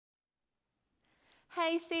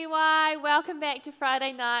Hey CY, welcome back to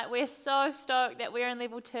Friday night. We're so stoked that we're in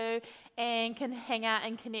level 2 and can hang out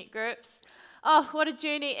in connect groups. Oh, what a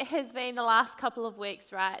journey it has been the last couple of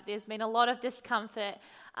weeks, right? There's been a lot of discomfort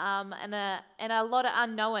and a lot of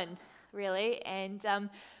unknown, really.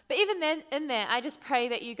 But even then, in there, I just pray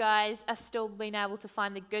that you guys are still being able to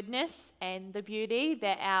find the goodness and the beauty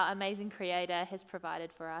that our amazing Creator has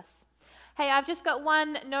provided for us. Hey, I've just got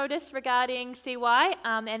one notice regarding CY,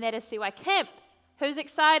 and that is CY Camp. Who's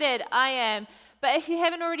excited? I am. But if you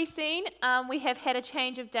haven't already seen, we have had a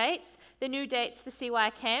change of dates. The new dates for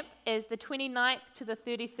CY Camp is the 29th to the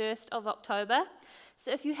 31st of October.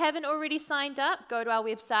 So if you haven't already signed up, go to our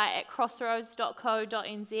website at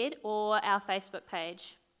crossroads.co.nz or our Facebook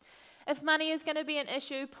page. If money is going to be an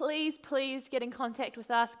issue, please get in contact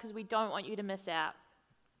with us because we don't want you to miss out.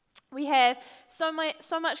 We have so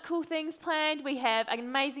much cool things planned. We have an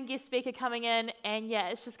amazing guest speaker coming in, and yeah,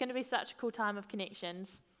 it's just going to be such a cool time of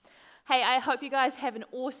connections. Hey, I hope you guys have an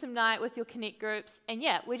awesome night with your connect groups, and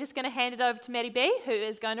yeah, we're just going to hand it over to Maddie B, who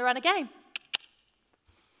is going to run a game.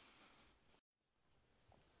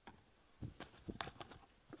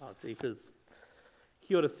 Oh, jeepers.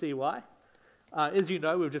 Kia ora CY. As you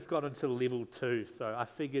know, we've just got into level 2, so I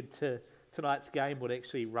figured tonight's game would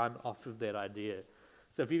actually run off of that idea.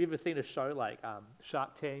 So if you've ever seen a show like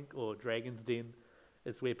Shark Tank or Dragon's Den,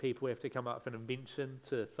 it's where people have to come up with an invention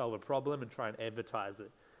to solve a problem and try and advertise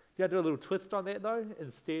it. You gotta do a little twist on that though.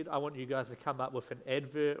 Instead, I want you guys to come up with an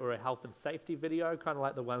advert or a health and safety video, kind of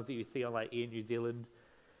like the ones that you see on like Air New Zealand.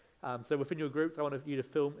 So within your groups, I want you to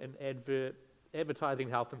film an advert advertising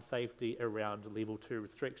health and safety around level 2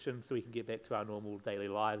 restrictions so we can get back to our normal daily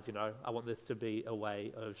lives, you know. I want this to be a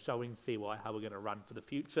way of showing CY how we're gonna run for the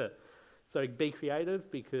future. So be creative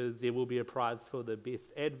because there will be a prize for the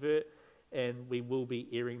best advert and we will be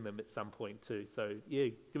airing them at some point too. So yeah,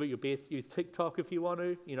 give it your best. Use TikTok if you want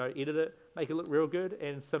to, you know, edit it, make it look real good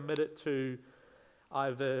and submit it to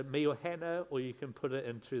either me or Hannah, or you can put it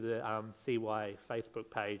into the CY Facebook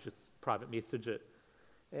page, just private message it.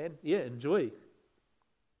 And yeah, enjoy.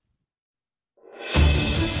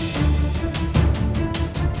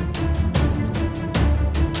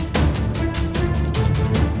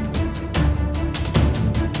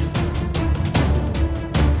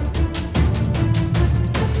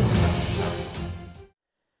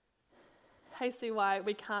 Hey CY,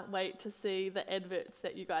 we can't wait to see the adverts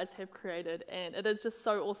that you guys have created, and it is just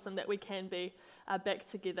so awesome that we can be back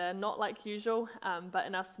together, not like usual, but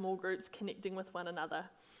in our small groups connecting with one another.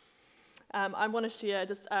 I want to share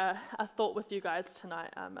just a thought with you guys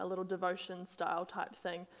tonight, a little devotion style type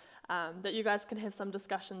thing that you guys can have some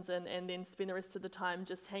discussions in and then spend the rest of the time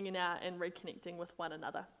just hanging out and reconnecting with one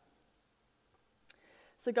another.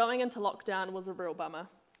 So going into lockdown was a real bummer.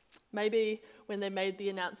 Maybe when they made the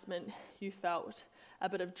announcement, you felt a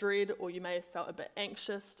bit of dread, or you may have felt a bit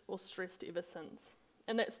anxious or stressed ever since.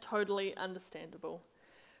 And that's totally understandable.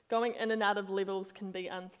 Going in and out of levels can be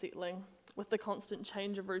unsettling, with the constant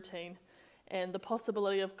change of routine, and the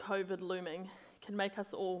possibility of COVID looming can make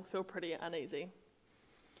us all feel pretty uneasy.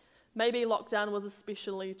 Maybe lockdown was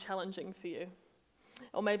especially challenging for you,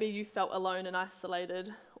 or maybe you felt alone and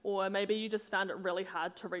isolated, or maybe you just found it really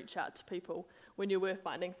hard to reach out to people when you were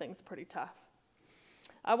finding things pretty tough.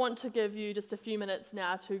 I want to give you just a few minutes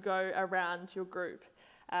now to go around your group,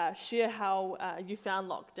 share how you found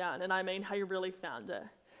lockdown, and I mean how you really found it.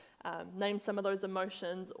 Name some of those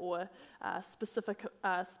emotions or specific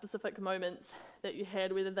moments that you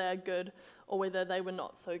had, whether they are good or whether they were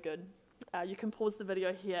not so good. You can pause the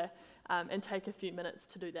video here and take a few minutes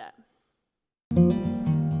to do that.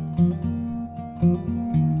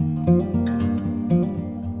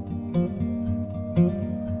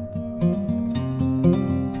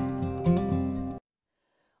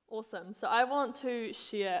 Awesome. So I want to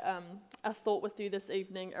share a thought with you this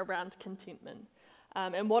evening around contentment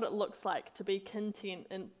and what it looks like to be content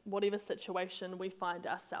in whatever situation we find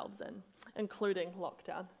ourselves in, including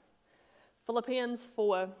lockdown. Philippians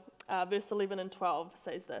 4, verse 11 and 12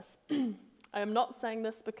 says this, I am not saying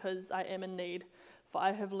this because I am in need, for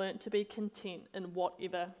I have learnt to be content in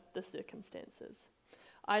whatever the circumstances.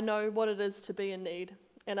 I know what it is to be in need,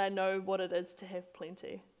 and I know what it is to have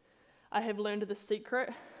plenty. I have learned the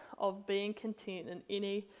secret of being content in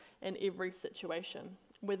any and every situation,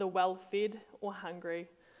 whether well-fed or hungry,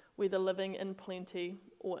 whether living in plenty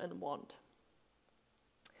or in want.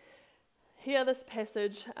 Here, this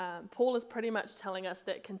passage, Paul is pretty much telling us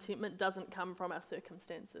that contentment doesn't come from our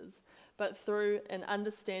circumstances, but through an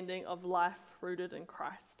understanding of life rooted in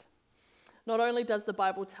Christ. Not only does the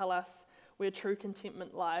Bible tell us where true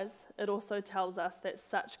contentment lies, it also tells us that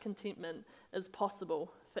such contentment is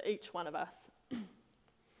possible for each one of us.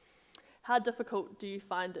 How difficult do you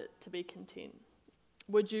find it to be content?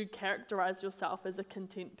 Would you characterize yourself as a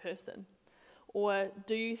content person? Or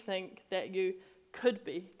do you think that you could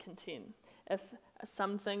be content if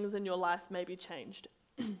some things in your life may be changed?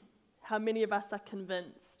 How many of us are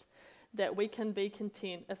convinced that we can be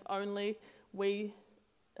content if only we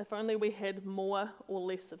had more or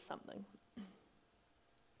less of something?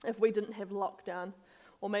 If we didn't have lockdown,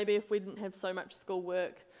 or maybe if we didn't have so much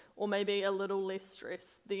schoolwork, or maybe a little less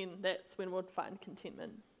stress, then that's when we'd find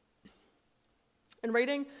contentment. In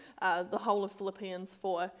reading the whole of Philippians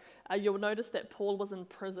 4, you'll notice that Paul was in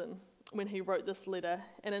prison when he wrote this letter,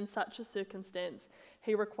 and in such a circumstance,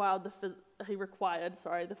 he required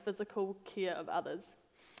the physical care of others.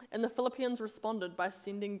 And the Philippians responded by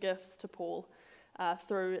sending gifts to Paul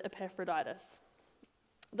through Epaphroditus.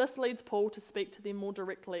 This leads Paul to speak to them more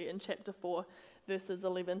directly in chapter 4, verses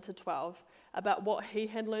 11 to 12, about what he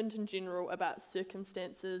had learned in general about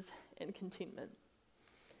circumstances and contentment.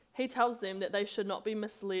 He tells them that they should not be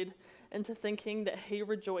misled into thinking that he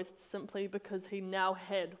rejoiced simply because he now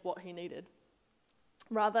had what he needed.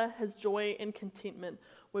 Rather, his joy and contentment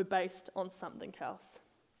were based on something else.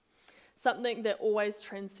 Something that always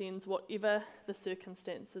transcends whatever the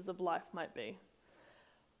circumstances of life might be.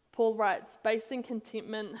 Paul writes, basing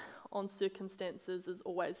contentment on circumstances is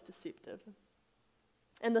always deceptive.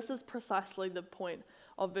 And this is precisely the point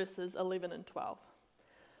of verses 11 and 12.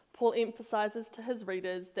 Paul emphasizes to his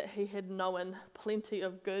readers that he had known plenty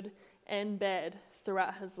of good and bad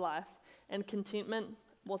throughout his life, and contentment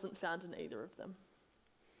wasn't found in either of them.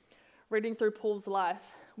 Reading through Paul's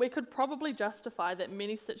life, we could probably justify that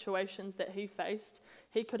many situations that he faced,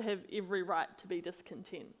 he could have every right to be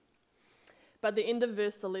discontent. But the end of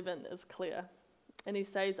verse 11 is clear, and he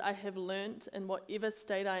says, I have learnt in whatever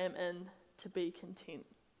state I am in to be content.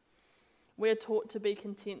 We are taught to be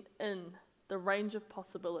content in the range of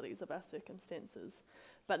possibilities of our circumstances,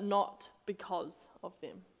 but not because of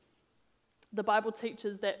them. The Bible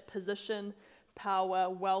teaches that position, power,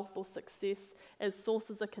 wealth, or success as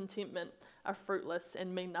sources of contentment are fruitless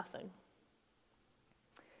and mean nothing.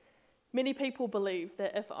 Many people believe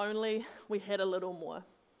that if only we had a little more,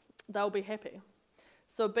 they'll be happy.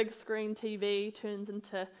 So a big screen TV turns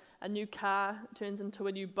into a new car, turns into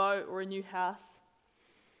a new boat or a new house.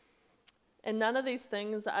 And none of these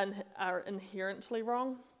things are inherently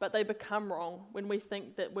wrong, but they become wrong when we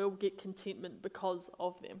think that we'll get contentment because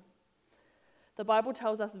of them. The Bible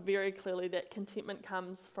tells us very clearly that contentment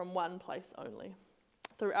comes from one place only,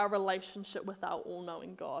 through our relationship with our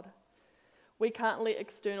all-knowing God. We can't let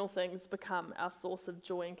external things become our source of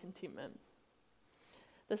joy and contentment.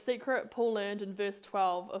 The secret Paul learned in verse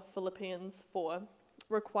 12 of Philippians 4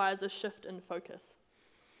 requires a shift in focus.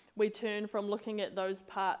 We turn from looking at those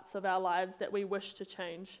parts of our lives that we wish to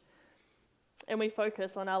change, and we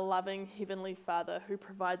focus on our loving Heavenly Father who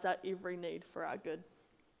provides our every need for our good.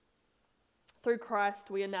 Through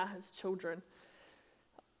Christ, we are now His children.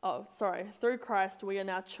 Through Christ, we are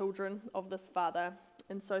now children of this Father,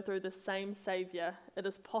 and so through the same Saviour, it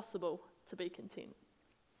is possible to be content.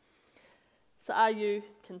 So are you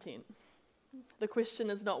content? The question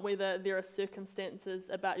is not whether there are circumstances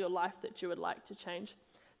about your life that you would like to change.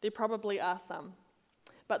 There probably are some.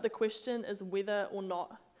 But the question is whether or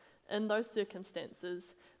not in those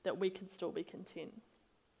circumstances that we can still be content.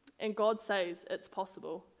 And God says it's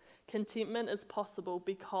possible. Contentment is possible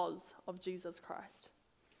because of Jesus Christ.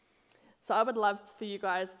 So I would love for you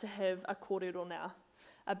guys to have a kōrero now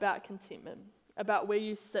about contentment, about where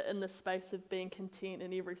you sit in the space of being content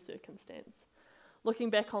in every circumstance. Looking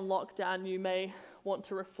back on lockdown, you may want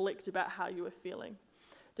to reflect about how you were feeling.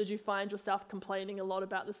 Did you find yourself complaining a lot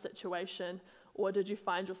about the situation, or did you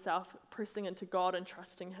find yourself pressing into God and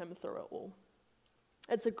trusting Him through it all?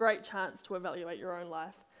 It's a great chance to evaluate your own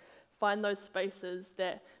life. Find those spaces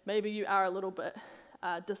that maybe you are a little bit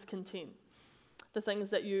discontent, the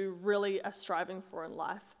things that you really are striving for in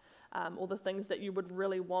life, or the things that you would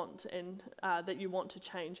really want and that you want to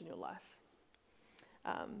change in your life.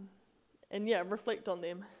 Reflect on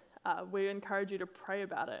them. We encourage you to pray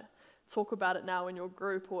about it. Talk about it now in your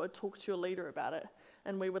group or talk to your leader about it,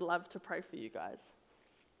 and we would love to pray for you guys.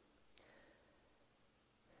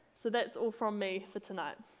 So that's all from me for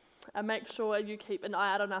tonight. Make sure you keep an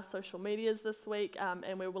eye out on our social medias this week,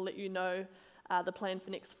 and we will let you know the plan for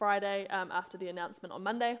next Friday after the announcement on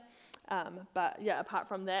Monday. Apart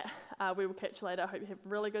from that, we will catch you later. I hope you have a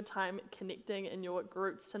really good time connecting in your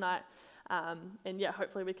groups tonight,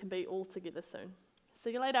 hopefully we can be all together soon.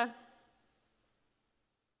 See you later.